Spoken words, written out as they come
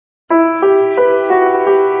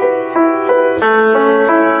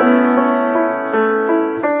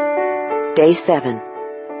Day 7.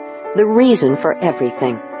 The reason for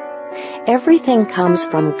everything. Everything comes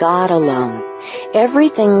from God alone.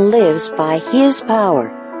 Everything lives by His power,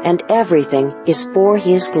 and everything is for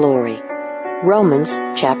His glory. Romans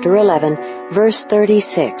chapter 11, verse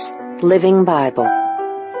 36, Living Bible.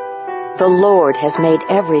 The Lord has made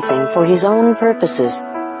everything for His own purposes.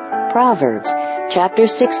 Proverbs chapter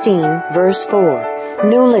 16, verse 4,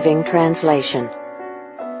 New Living Translation.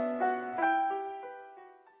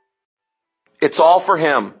 It's all for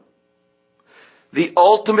Him. The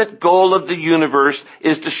ultimate goal of the universe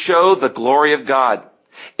is to show the glory of God.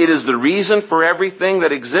 It is the reason for everything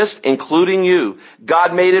that exists, including you.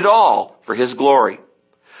 God made it all for His glory.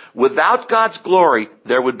 Without God's glory,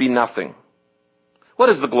 there would be nothing. What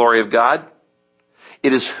is the glory of God?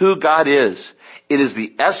 It is who God is. It is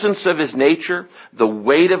the essence of His nature, the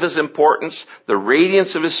weight of His importance, the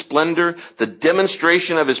radiance of His splendor, the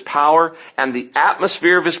demonstration of His power, and the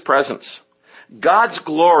atmosphere of His presence. God's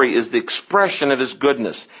glory is the expression of His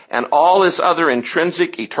goodness and all His other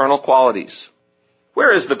intrinsic eternal qualities.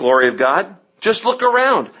 Where is the glory of God? Just look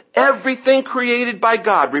around. Everything created by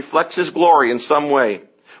God reflects His glory in some way.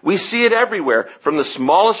 We see it everywhere, from the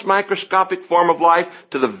smallest microscopic form of life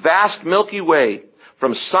to the vast Milky Way,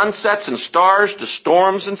 from sunsets and stars to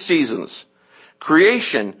storms and seasons.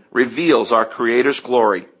 Creation reveals our Creator's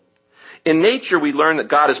glory. In nature, we learn that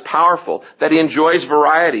God is powerful, that He enjoys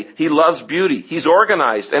variety, He loves beauty, He's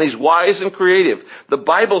organized, and He's wise and creative. The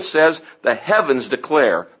Bible says the heavens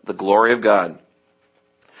declare the glory of God.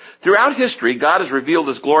 Throughout history, God has revealed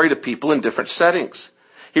His glory to people in different settings.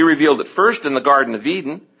 He revealed it first in the Garden of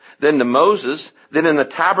Eden, then to Moses, then in the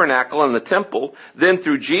tabernacle and the temple, then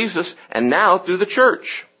through Jesus, and now through the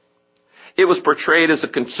church. It was portrayed as a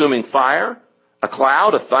consuming fire, a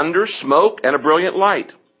cloud, a thunder, smoke, and a brilliant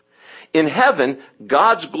light. In heaven,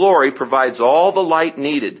 God's glory provides all the light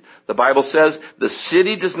needed. The Bible says the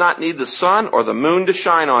city does not need the sun or the moon to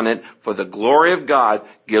shine on it, for the glory of God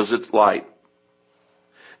gives its light.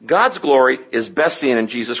 God's glory is best seen in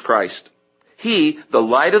Jesus Christ. He, the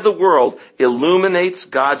light of the world, illuminates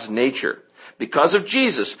God's nature. Because of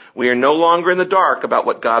Jesus, we are no longer in the dark about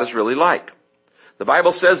what God is really like. The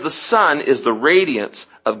Bible says the sun is the radiance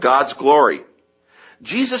of God's glory.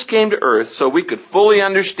 Jesus came to earth so we could fully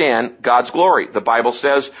understand God's glory. The Bible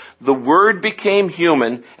says, the Word became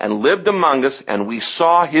human and lived among us, and we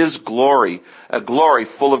saw His glory, a glory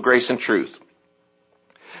full of grace and truth.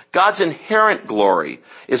 God's inherent glory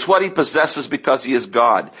is what He possesses because He is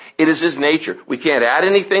God. It is His nature. We can't add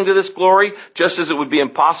anything to this glory, just as it would be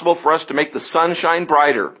impossible for us to make the sun shine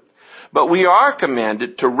brighter. But we are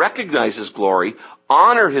commanded to recognize His glory,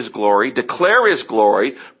 honor His glory, declare His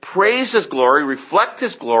glory, praise His glory, reflect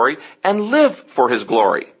His glory, and live for His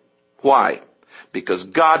glory. Why? Because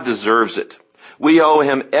God deserves it. We owe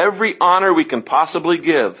Him every honor we can possibly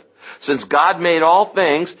give. Since God made all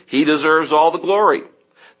things, He deserves all the glory.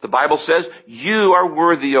 The Bible says, you are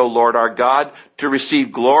worthy, O Lord our God, to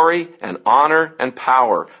receive glory and honor and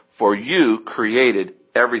power, for you created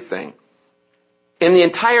everything. In the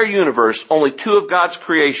entire universe, only two of God's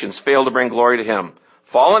creations fail to bring glory to Him.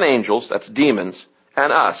 Fallen angels, that's demons,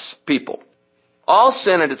 and us, people. All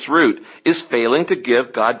sin at its root is failing to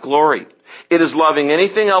give God glory. It is loving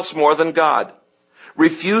anything else more than God.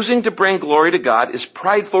 Refusing to bring glory to God is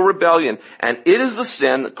prideful rebellion, and it is the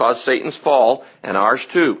sin that caused Satan's fall, and ours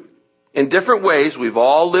too. In different ways, we've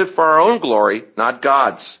all lived for our own glory, not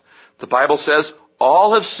God's. The Bible says,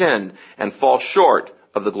 all have sinned and fall short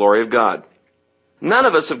of the glory of God. None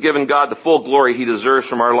of us have given God the full glory He deserves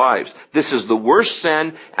from our lives. This is the worst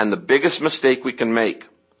sin and the biggest mistake we can make.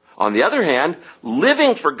 On the other hand,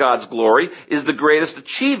 living for God's glory is the greatest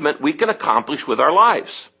achievement we can accomplish with our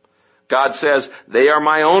lives. God says, they are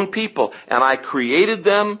my own people, and I created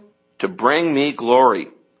them to bring me glory.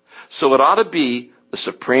 So it ought to be the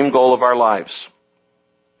supreme goal of our lives.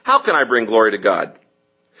 How can I bring glory to God?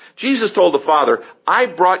 Jesus told the Father, I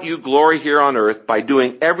brought you glory here on earth by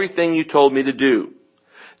doing everything you told me to do.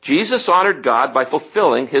 Jesus honored God by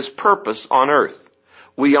fulfilling His purpose on earth.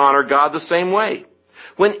 We honor God the same way.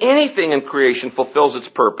 When anything in creation fulfills its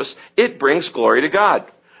purpose, it brings glory to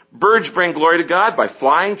God. Birds bring glory to God by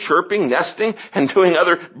flying, chirping, nesting, and doing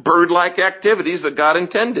other bird-like activities that God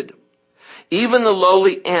intended. Even the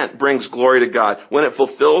lowly ant brings glory to God when it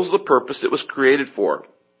fulfills the purpose it was created for.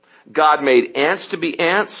 God made ants to be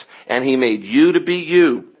ants, and He made you to be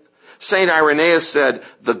you. St. Irenaeus said,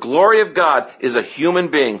 the glory of God is a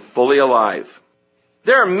human being fully alive.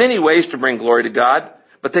 There are many ways to bring glory to God,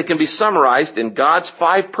 but they can be summarized in God's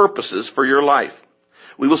 5 purposes for your life.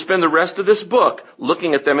 We will spend the rest of this book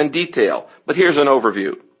looking at them in detail, but here's an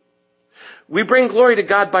overview. We bring glory to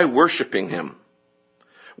God by worshiping Him.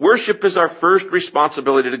 Worship is our first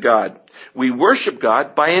responsibility to God. We worship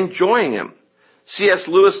God by enjoying Him. C.S.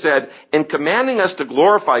 Lewis said, in commanding us to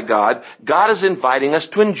glorify God, God is inviting us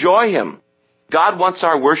to enjoy Him. God wants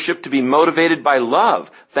our worship to be motivated by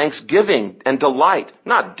love, thanksgiving, and delight,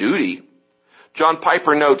 not duty. John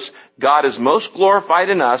Piper notes, God is most glorified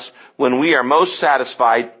in us when we are most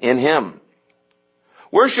satisfied in Him.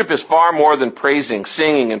 Worship is far more than praising,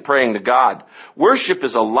 singing, and praying to God. Worship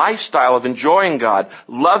is a lifestyle of enjoying God,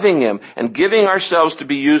 loving Him, and giving ourselves to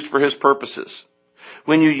be used for His purposes.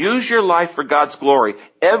 When you use your life for God's glory,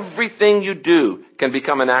 everything you do can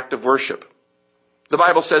become an act of worship. The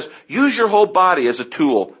Bible says, use your whole body as a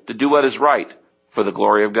tool to do what is right for the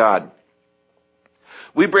glory of God.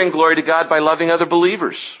 We bring glory to God by loving other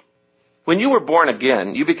believers. When you were born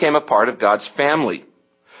again, you became a part of God's family.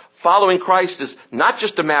 Following Christ is not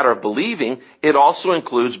just a matter of believing, it also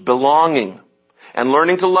includes belonging and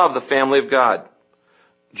learning to love the family of God.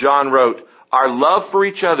 John wrote, our love for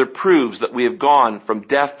each other proves that we have gone from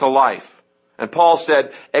death to life. And Paul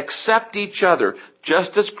said, accept each other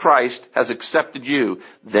just as Christ has accepted you,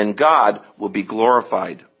 then God will be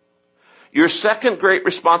glorified. Your second great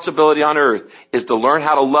responsibility on earth is to learn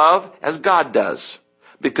how to love as God does,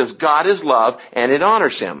 because God is love and it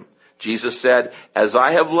honors Him. Jesus said, as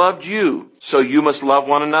I have loved you, so you must love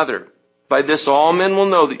one another. By this all men will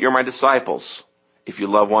know that you're my disciples, if you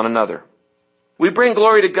love one another. We bring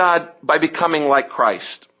glory to God by becoming like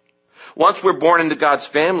Christ. Once we're born into God's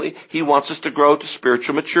family, He wants us to grow to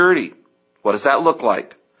spiritual maturity. What does that look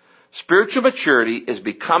like? Spiritual maturity is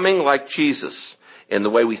becoming like Jesus in the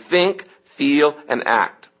way we think, feel, and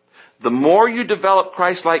act. The more you develop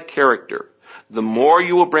Christ-like character, the more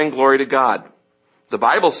you will bring glory to God. The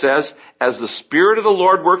Bible says, as the Spirit of the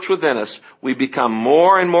Lord works within us, we become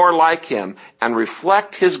more and more like Him and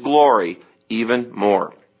reflect His glory even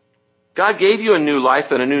more. God gave you a new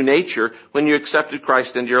life and a new nature when you accepted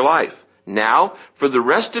Christ into your life. Now, for the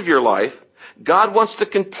rest of your life, God wants to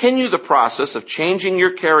continue the process of changing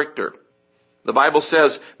your character. The Bible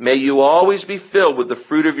says, may you always be filled with the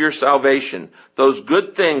fruit of your salvation, those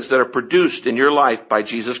good things that are produced in your life by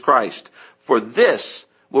Jesus Christ. For this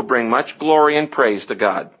will bring much glory and praise to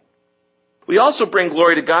God. We also bring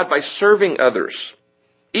glory to God by serving others.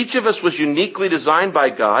 Each of us was uniquely designed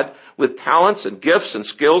by God with talents and gifts and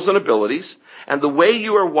skills and abilities, and the way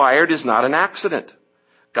you are wired is not an accident.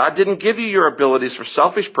 God didn't give you your abilities for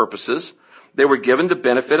selfish purposes. They were given to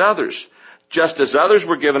benefit others, just as others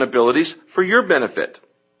were given abilities for your benefit.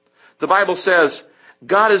 The Bible says,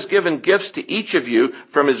 God has given gifts to each of you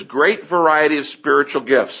from His great variety of spiritual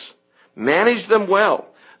gifts. Manage them well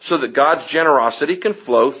so that God's generosity can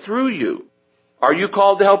flow through you. Are you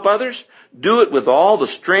called to help others? Do it with all the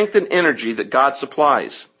strength and energy that God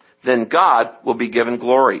supplies. Then God will be given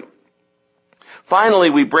glory. Finally,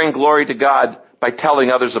 we bring glory to God by telling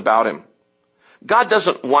others about Him. God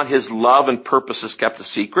doesn't want His love and purposes kept a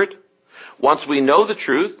secret. Once we know the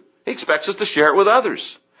truth, He expects us to share it with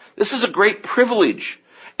others. This is a great privilege,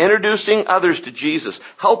 introducing others to Jesus,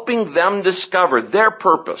 helping them discover their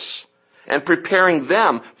purpose, and preparing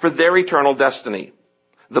them for their eternal destiny.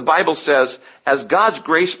 The Bible says, as God's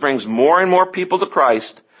grace brings more and more people to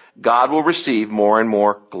Christ, God will receive more and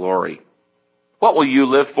more glory. What will you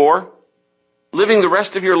live for? Living the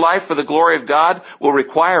rest of your life for the glory of God will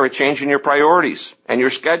require a change in your priorities and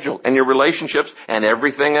your schedule and your relationships and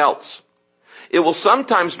everything else. It will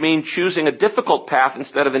sometimes mean choosing a difficult path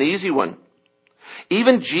instead of an easy one.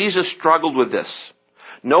 Even Jesus struggled with this.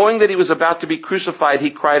 Knowing that He was about to be crucified,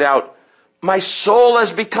 He cried out, my soul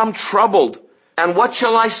has become troubled. And what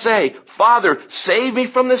shall I say? Father, save me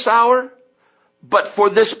from this hour? But for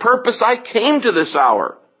this purpose I came to this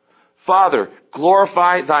hour. Father,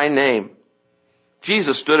 glorify Thy name.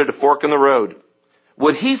 Jesus stood at a fork in the road.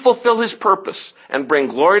 Would He fulfill His purpose and bring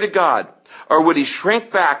glory to God? Or would He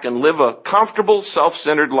shrink back and live a comfortable,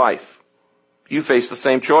 self-centered life? You face the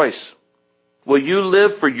same choice. Will you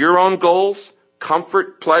live for your own goals,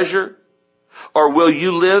 comfort, pleasure? Or will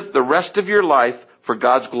you live the rest of your life for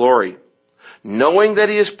God's glory, knowing that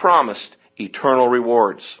He has promised eternal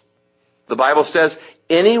rewards? The Bible says,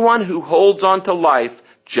 anyone who holds on to life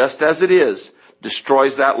just as it is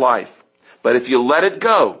destroys that life. But if you let it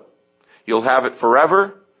go, you'll have it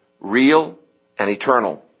forever, real, and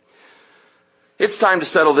eternal. It's time to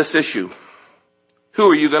settle this issue. Who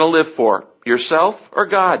are you going to live for? Yourself or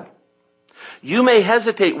God? You may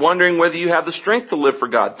hesitate wondering whether you have the strength to live for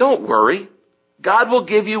God. Don't worry. God will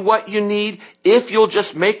give you what you need if you'll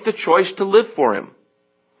just make the choice to live for Him.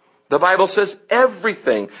 The Bible says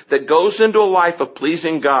everything that goes into a life of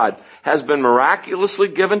pleasing God has been miraculously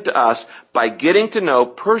given to us by getting to know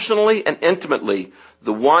personally and intimately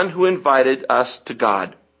the one who invited us to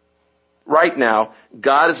God. Right now,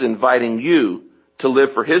 God is inviting you to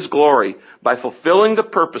live for His glory by fulfilling the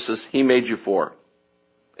purposes He made you for.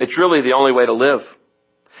 It's really the only way to live.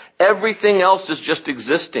 Everything else is just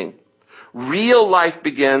existing. Real life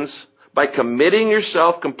begins by committing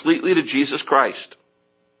yourself completely to Jesus Christ.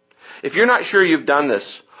 If you're not sure you've done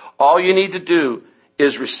this, all you need to do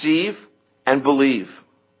is receive and believe.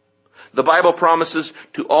 The Bible promises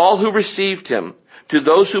to all who received Him, to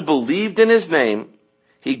those who believed in His name,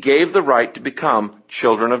 He gave the right to become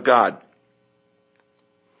children of God.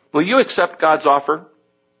 Will you accept God's offer?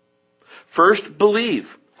 First,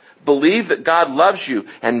 believe. Believe that God loves you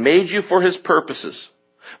and made you for His purposes.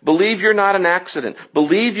 Believe you're not an accident.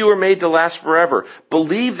 Believe you were made to last forever.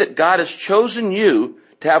 Believe that God has chosen you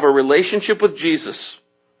to have a relationship with Jesus,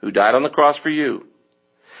 who died on the cross for you.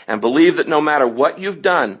 And believe that no matter what you've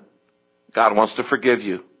done, God wants to forgive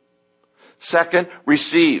you. Second,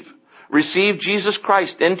 receive. Receive Jesus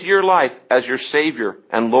Christ into your life as your Savior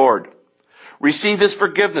and Lord. Receive His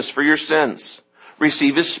forgiveness for your sins.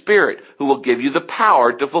 Receive His Spirit, who will give you the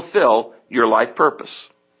power to fulfill your life purpose.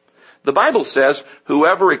 The Bible says,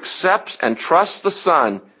 whoever accepts and trusts the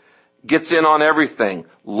Son gets in on everything,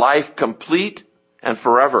 life complete and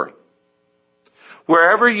forever.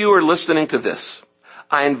 Wherever you are listening to this,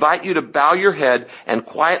 I invite you to bow your head and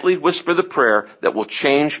quietly whisper the prayer that will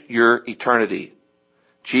change your eternity.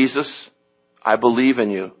 Jesus, I believe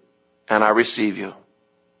in you and I receive you.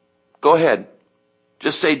 Go ahead.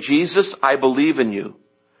 Just say, Jesus, I believe in you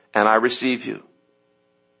and I receive you.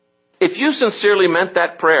 If you sincerely meant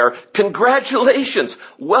that prayer, congratulations.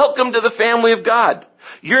 Welcome to the family of God.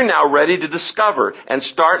 You're now ready to discover and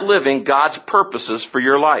start living God's purposes for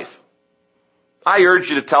your life. I urge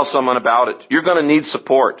you to tell someone about it. You're going to need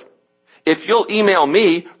support. If you'll email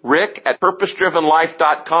me,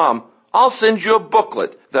 rick@purposedrivenlife.com, I'll send you a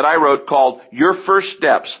booklet that I wrote called Your First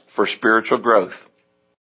Steps for Spiritual Growth.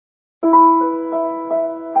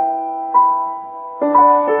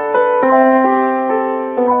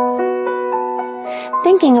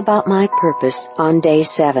 Thinking about my purpose on day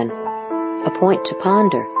 7. A point to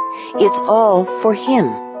ponder. It's all for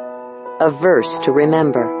Him. A verse to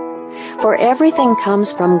remember. For everything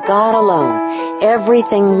comes from God alone.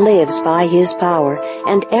 Everything lives by His power,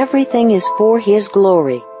 and everything is for His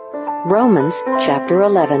glory. Romans chapter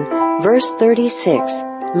 11, verse 36,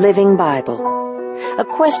 Living Bible. A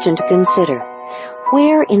question to consider.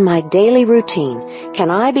 Where in my daily routine can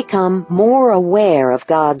I become more aware of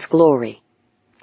God's glory?